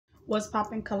What's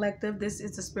poppin' collective? This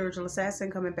is the spiritual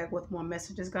assassin coming back with more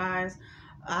messages, guys.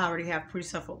 I already have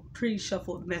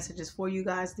pre-shuffled messages for you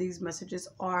guys. These messages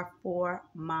are for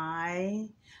my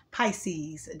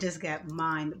Pisces. Just got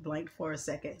mind blanked for a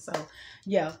second. So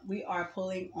yeah, we are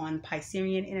pulling on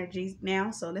Piscean energies now.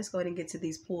 So let's go ahead and get to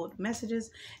these pulled messages,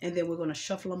 and then we're going to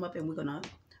shuffle them up and we're going to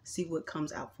see what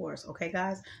comes out for us. Okay,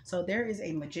 guys? So there is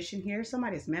a magician here.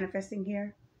 Somebody is manifesting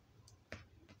here.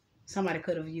 Somebody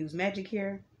could have used magic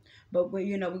here. But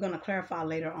we're going to clarify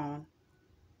later on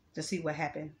to see what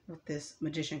happened with this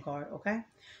magician card, okay?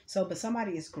 So, but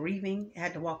somebody is grieving,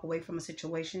 had to walk away from a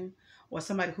situation, or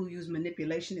somebody who used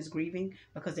manipulation is grieving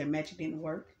because their magic didn't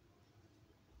work.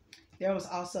 There was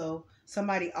also,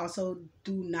 somebody also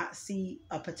do not see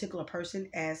a particular person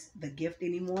as the gift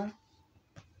anymore.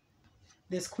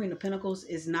 This Queen of Pentacles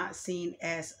is not seen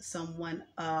as someone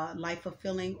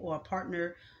life-fulfilling or a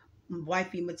partner,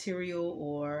 wifey material,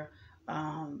 or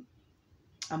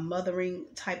a mothering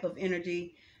type of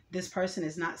energy. This person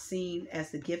is not seen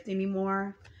as the gift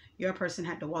anymore. Your person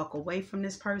had to walk away from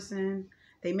this person.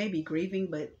 They may be grieving,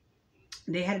 but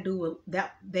they had to do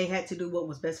that. They had to do what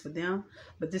was best for them.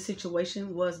 But this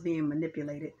situation was being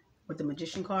manipulated with the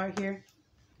magician card here.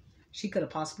 She could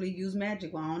have possibly used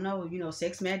magic. Well, I don't know.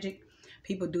 Sex magic.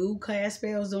 People do cast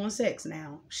spells doing sex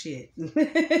now. Shit.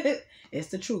 It's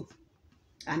the truth.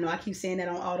 I know I keep saying that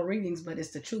on all the readings, but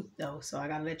it's the truth, though. So I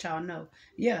got to let y'all know.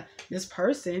 Yeah, this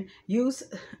person used,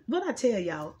 what I tell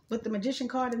y'all, with the magician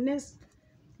card in this,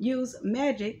 use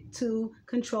magic to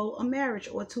control a marriage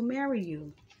or to marry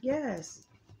you. Yes.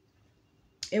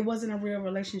 It wasn't a real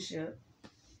relationship.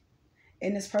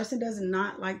 And this person does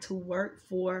not like to work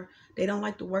they don't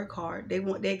like to work hard.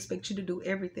 They expect you to do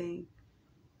everything.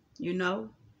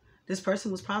 This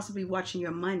person was possibly watching your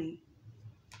money.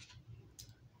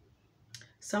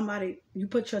 Somebody, you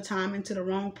put your time into the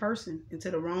wrong person,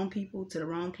 into the wrong people, to the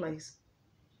wrong place.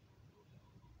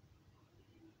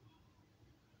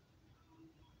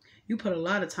 You put a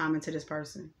lot of time into this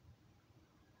person.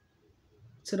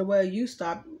 To the way you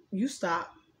stop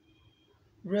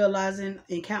realizing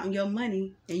and counting your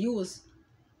money, and you was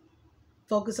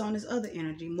focused on this other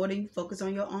energy more than you focus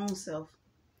on your own self.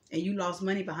 And you lost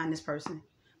money behind this person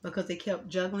because they kept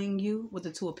juggling you with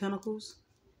the Two of Pentacles.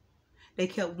 They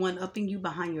kept one-upping you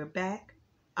behind your back.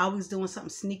 Always doing something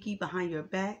sneaky behind your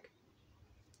back.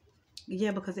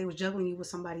 Yeah, because they was juggling you with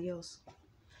somebody else.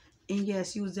 And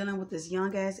yes, you was dealing with this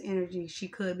young-ass energy. She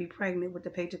could be pregnant with the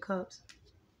Page of Cups.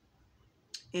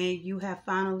 And you have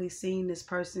finally seen this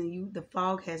person. The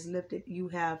fog has lifted. You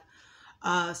have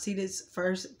see this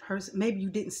first person. Maybe you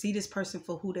didn't see this person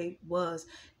for who they was.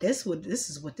 This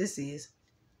is what this is.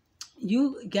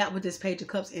 You got with this Page of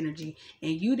Cups energy,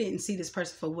 and you didn't see this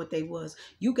person for what they was.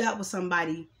 You got with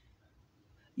somebody.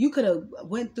 You could have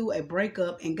went through a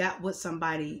breakup and got with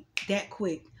somebody that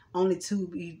quick, only to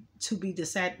be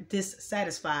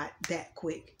dissatisfied that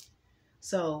quick.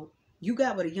 So you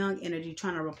got with a young energy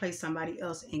trying to replace somebody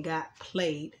else and got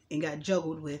played and got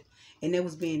juggled with, and it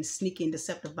was being sneaky and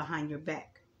deceptive behind your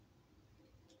back,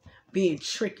 being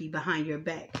tricky behind your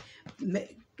back.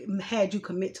 Had you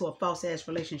commit to a false ass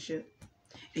relationship,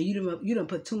 and you don't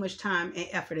put too much time and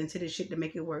effort into this shit to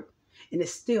make it work, and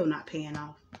it's still not paying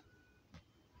off.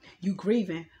 You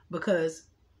grieving because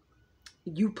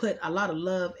you put a lot of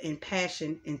love and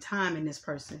passion and time in this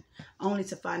person, only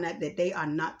to find out that they are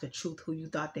not the truth who you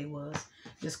thought they was.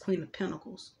 This Queen of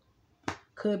Pentacles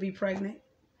could be pregnant,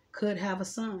 could have a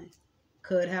son,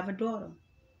 could have a daughter.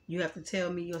 You have to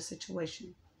tell me your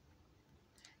situation.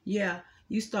 Yeah.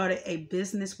 You started a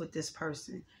business with this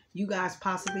person. You guys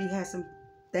possibly had some,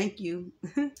 thank you.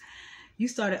 You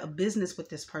started a business with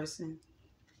this person.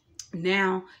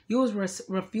 Now, you was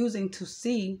refusing to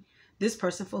see this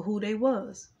person for who they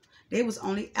was. They was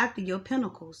only after your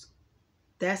pentacles.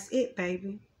 That's it,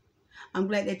 baby. I'm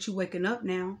glad that you waking up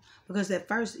now, because at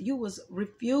first you was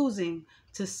refusing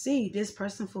to see this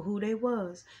person for who they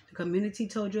was. The community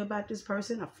told you about this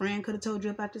person. A friend could have told you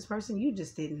about this person. You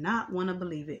just did not want to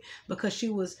believe it because she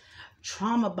was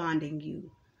trauma bonding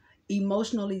you,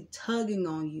 emotionally tugging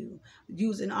on you,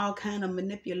 using all kind of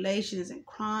manipulations and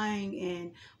crying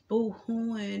and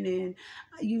boo-hooing, and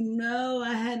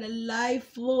I had a life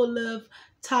full of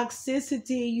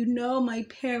toxicity. My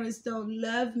parents don't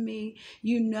love me.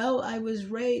 I was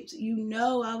raped.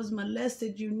 I was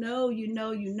molested.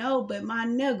 But my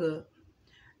nigga,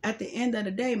 at the end of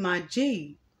the day, my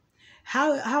G,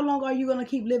 how long are you going to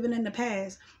keep living in the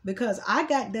past? Because I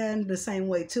got done the same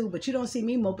way too, but you don't see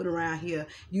me moping around here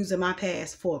using my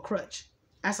past for a crutch.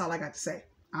 That's all I got to say.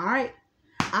 All right.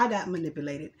 I got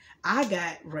manipulated. I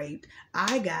got raped.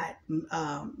 I got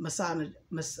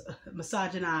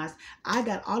misogynized. I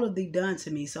got all of these done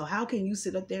to me. So how can you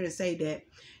sit up there and say that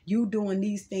you doing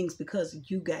these things because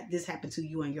you got this happened to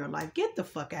you in your life? Get the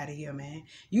fuck out of here, man.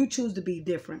 You choose to be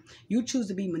different. You choose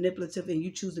to be manipulative, and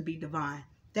you choose to be divine.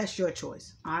 That's your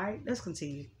choice. All right, let's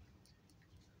continue.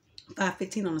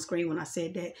 5:15 on the screen when I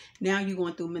said that. Now you're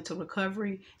going through mental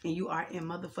recovery, and you are in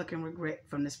motherfucking regret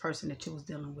from this person that you was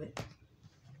dealing with.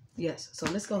 Yes, so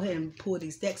let's go ahead and pull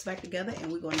these decks back together,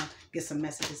 and we're going to get some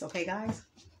messages. Okay, guys?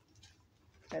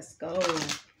 Let's go.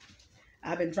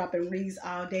 I've been dropping reads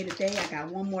all day today. I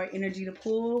got one more energy to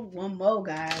pull. One more,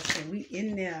 guys, and we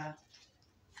in there.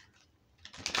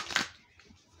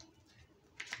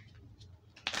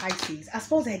 Pisces. I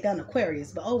suppose I had done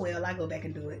Aquarius, but oh well, I go back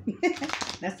and do it.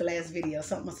 That's the last video.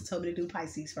 Something must have told me to do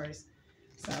Pisces first.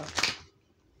 So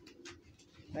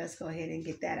let's go ahead and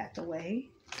get that out the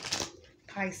way.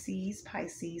 Pisces,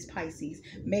 Pisces, Pisces.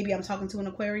 Maybe I'm talking to an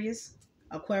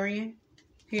Aquarian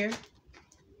here.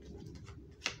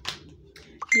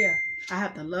 Yeah, I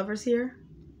have the Lovers here.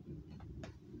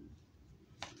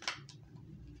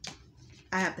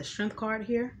 I have the Strength card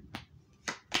here.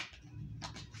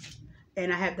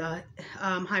 And I have the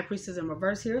High Priestess in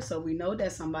reverse here. So we know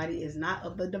that somebody is not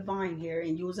of the divine here,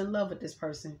 and you was in love with this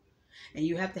person. And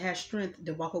you have to have strength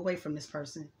to walk away from this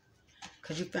person,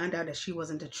 because you found out that she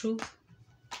wasn't the truth.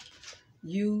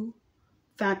 You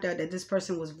found out that this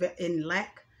person was in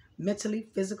lack mentally,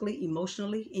 physically,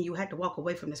 emotionally, and you had to walk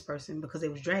away from this person because they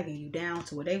was dragging you down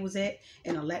to where they was at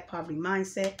in a lack poverty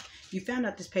mindset. You found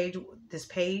out this person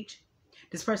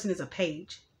is a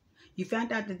page. You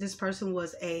found out that this person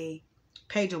was a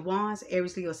Page of Wands,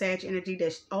 Aries, Leo, Sag energy.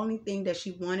 The only thing that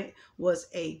she wanted was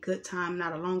a good time,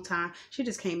 not a long time. She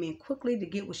just came in quickly to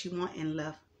get what she wanted and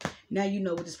left. Now you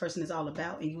know what this person is all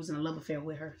about, and you was in a love affair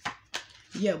with her.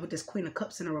 Yeah, with this Queen of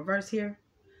Cups in the reverse here.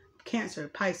 Cancer,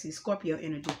 Pisces, Scorpio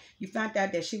energy. You found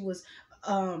out that she was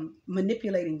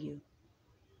manipulating you,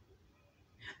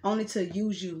 only to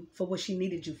use you for what she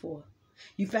needed you for.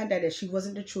 You found out that she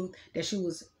wasn't the truth, that she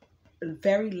was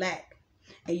very lack,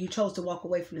 and you chose to walk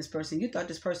away from this person. You thought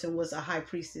this person was a High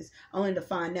Priestess, only to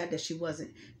find out that she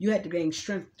wasn't. You had to gain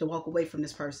strength to walk away from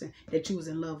this person that you was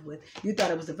in love with. You thought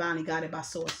it was divinely guided by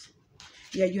source.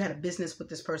 Yeah, you had a business with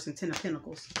this person, 10 of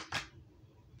Pentacles.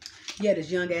 Yeah,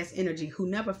 this young ass energy who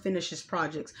never finishes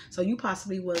projects. So you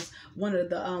possibly was one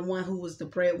of the one who was the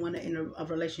breadwinner in a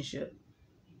relationship.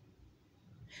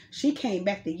 She came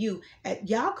back to you.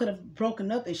 Y'all could have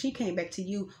broken up, and she came back to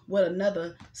you with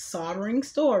another soldering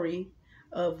story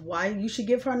of why you should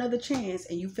give her another chance,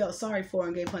 and you felt sorry for her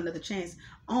and gave her another chance,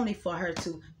 only for her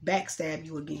to backstab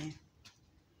you again.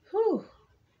 Whew.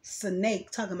 Snake.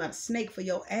 Talking about a snake for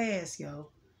your ass,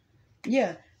 yo.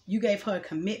 Yeah, you gave her a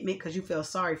commitment because you felt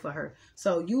sorry for her.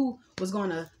 So you was going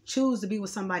to choose to be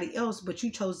with somebody else, but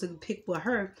you chose to pick with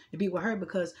her, to be with her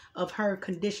because of her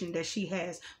condition that she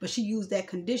has. But she used that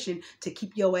condition to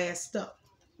keep your ass stuck.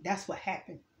 That's what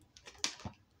happened.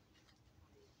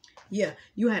 Yeah,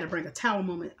 you had to bring a tower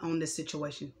moment on this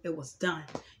situation. It was done.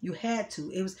 You had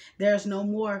to. There's no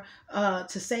more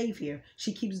to save here.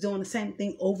 She keeps doing the same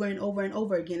thing over and over and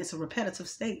over again. It's a repetitive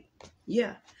state.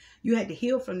 Yeah. You had to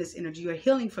heal from this energy. You're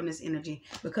healing from this energy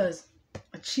because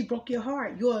she broke your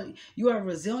heart. You are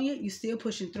resilient. You still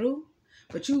pushing through,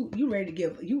 but you ready to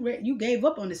give. You gave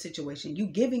up on the situation. You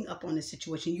giving up on the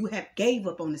situation. You have gave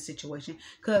up on the situation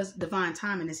because divine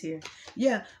timing is here.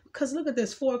 Yeah, because look at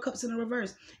this, 4 cups in the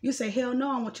reverse. You say, hell no,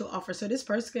 I want your offer. So this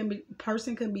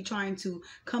person can be trying to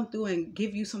come through and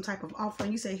give you some type of offer,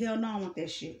 and you say, hell no, I want that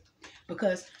shit,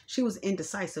 because she was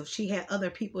indecisive. She had other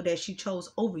people that she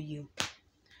chose over you.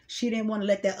 She didn't want to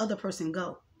let that other person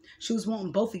go. She was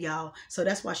wanting both of y'all. So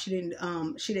that's why she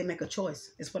didn't make a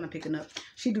choice. Is what I'm picking up.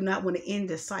 She do not want to end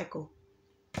this cycle.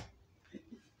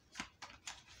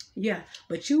 Yeah,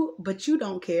 but you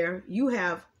don't care. You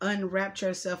have unwrapped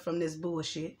yourself from this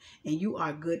bullshit, and you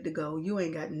are good to go. You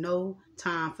ain't got no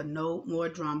time for no more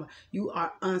drama. You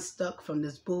are unstuck from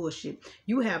this bullshit.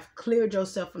 You have cleared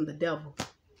yourself from the devil.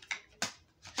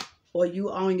 Or you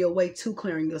are on your way to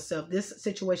clearing yourself. This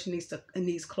situation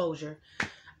needs closure.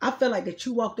 I feel like that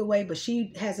you walked away, but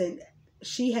she hasn't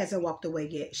walked away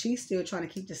yet. She's still trying to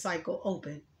keep the cycle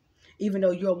open, even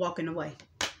though you're walking away.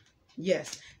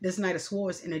 Yes, this Knight of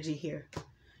Swords energy here.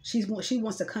 She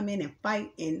wants to come in and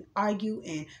fight and argue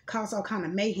and cause all kind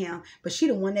of mayhem, but she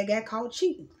the one that got caught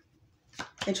cheating.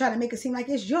 And try to make it seem like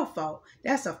it's your fault.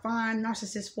 That's a fine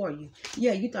narcissist for you.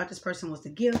 Yeah, you thought this person was the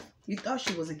gift. You thought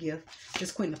she was a gift.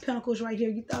 This Queen of Pentacles right here,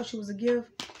 you thought she was a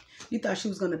gift. You thought she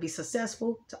was going to be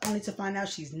successful, only to find out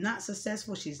she's not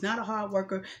successful. She's not a hard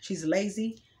worker. She's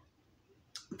lazy.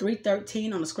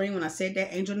 313 on the screen when I said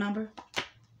that angel number.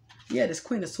 Yeah, this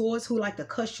Queen of Swords who like to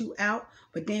cuss you out,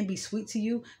 but then be sweet to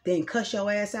you, then cuss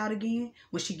your ass out again.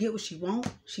 When she get what she want,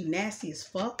 she nasty as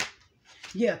fuck.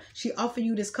 Yeah, she offered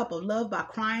you this cup of love by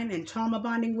crying and trauma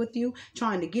bonding with you,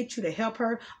 trying to get you to help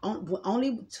her.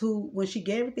 Only to when she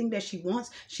get everything that she wants,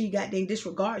 she goddamn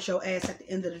disregards your ass at the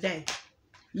end of the day.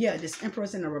 Yeah, this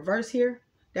Empress in the reverse here.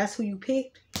 That's who you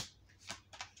picked.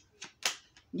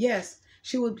 Yes.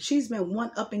 She's been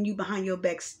one-upping you behind your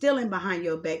back, stealing behind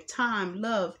your back, time,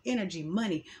 love, energy,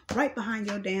 money, right behind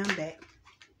your damn back.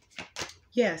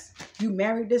 Yes, you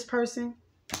married this person.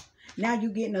 Now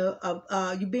you getting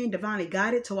you being divinely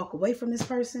guided to walk away from this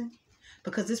person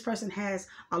because this person has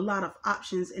a lot of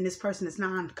options and this person is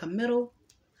non-committal,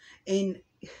 and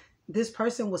this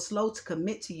person was slow to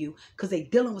commit to you because they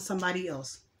dealing with somebody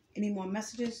else. Any more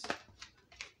messages?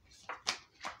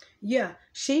 Yeah,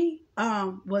 she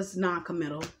was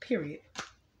non-committal, period.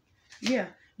 Yeah,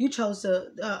 you chose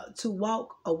to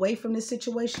walk away from this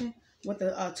situation with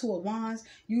the Two of Wands.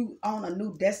 You own a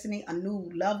new destiny, a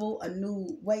new level, a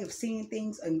new way of seeing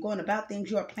things and going about things.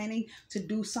 You are planning to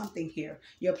do something here.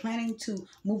 You're planning to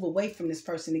move away from this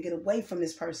person, to get away from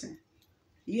this person.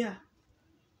 Yeah.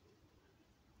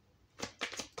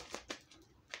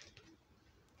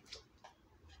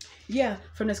 Yeah,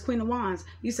 from this Queen of Wands.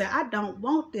 You say, I don't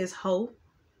want this hoe.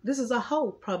 This is a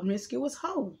hoe. Promiscuous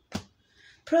hoe.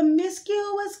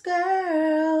 Promiscuous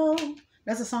girl.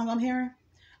 That's a song I'm hearing.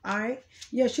 All right.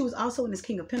 Yeah, she was also in this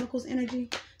King of Pentacles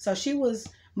energy. So she was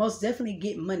most definitely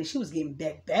getting money. She was getting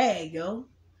that bag, yo.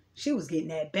 She was getting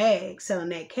that bag, selling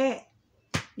that cat.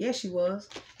 Yeah, she was.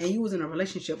 And you was in a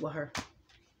relationship with her.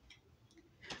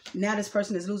 Now this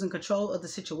person is losing control of the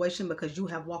situation because you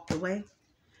have walked away.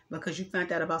 Because you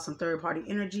found out about some third-party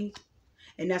energy.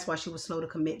 And that's why she was slow to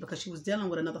commit. Because she was dealing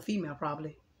with another female,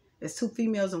 probably. There's 2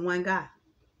 females and 1 guy.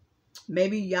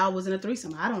 Maybe y'all was in a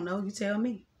threesome. I don't know. You tell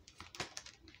me.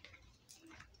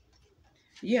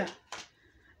 Yeah.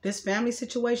 This family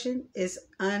situation is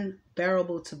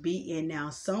unbearable to be in now.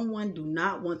 Someone do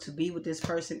not want to be with this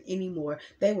person anymore.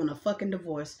 They want a fucking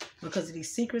divorce. Because of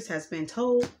these secrets has been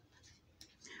told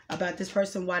about this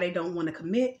person, why they don't want to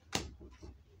commit.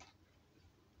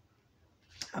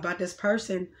 About this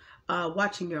person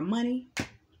watching your money,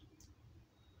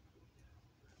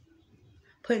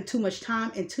 putting too much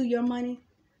time into your money.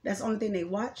 That's the only thing they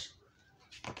watch.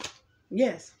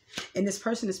 Yes. And this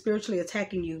person is spiritually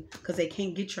attacking you because they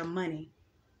can't get your money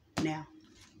now.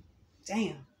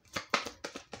 Damn.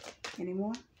 Any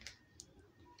more?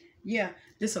 Yeah.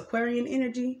 This Aquarian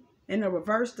energy in the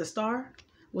reverse, the star,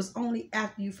 was only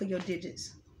after you for your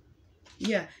digits.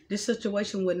 Yeah. This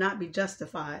situation would not be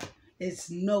justified.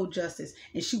 It's no justice.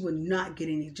 And she would not get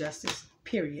any justice.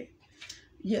 Period.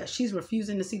 Yeah, she's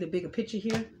refusing to see the bigger picture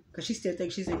here. Because she still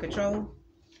thinks she's in control.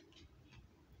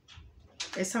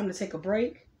 It's time to take a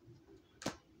break.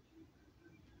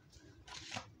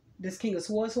 This King of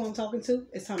Swords who I'm talking to.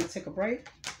 It's time to take a break.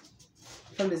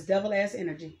 From this devil-ass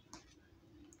energy.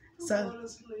 So,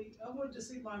 I went to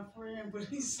see my friend, but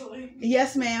he's asleep.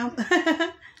 Yes, ma'am.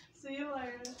 See you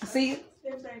later. See you.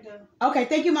 Everything done. Okay,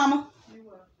 thank you, Mama. You're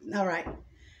welcome. All right.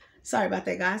 Sorry about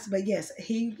that, guys. But yes,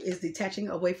 he is detaching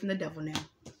away from the devil now.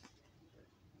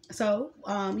 So,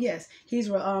 yes, he's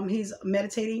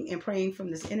meditating and praying from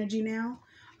this energy now.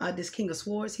 This King of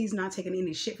Swords, he's not taking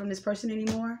any shit from this person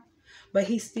anymore. But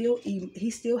he still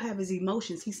have his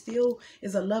emotions. He still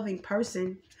is a loving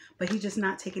person, but he's just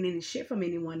not taking any shit from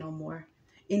anyone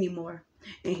anymore.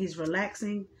 And he's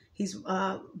relaxing. He's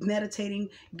meditating,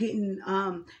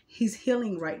 he's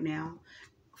healing right now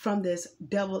from this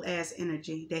devil-ass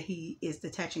energy that he is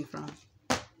detaching from.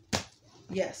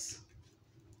 Yes.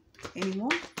 Any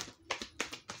more?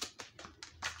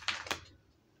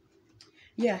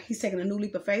 Yeah, he's taking a new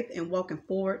leap of faith and walking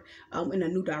forward in a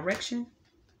new direction.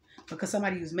 Because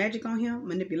somebody used magic on him,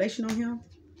 manipulation on him.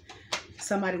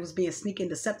 Somebody was being sneaky and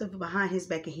deceptive behind his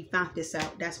back and he found this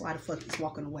out. That's why the fuck he's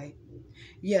walking away.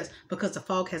 Yes, because the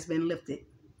fog has been lifted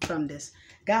from this.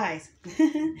 Guys,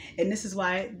 and this is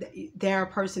why their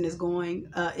person is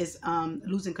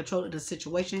losing control of the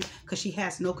situation because she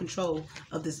has no control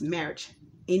of this marriage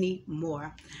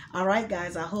anymore. All right,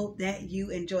 guys, I hope that you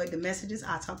enjoyed the messages.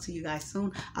 I'll talk to you guys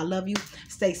soon. I love you.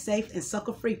 Stay safe and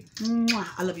sucker free. Mwah.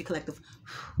 I love you, collective.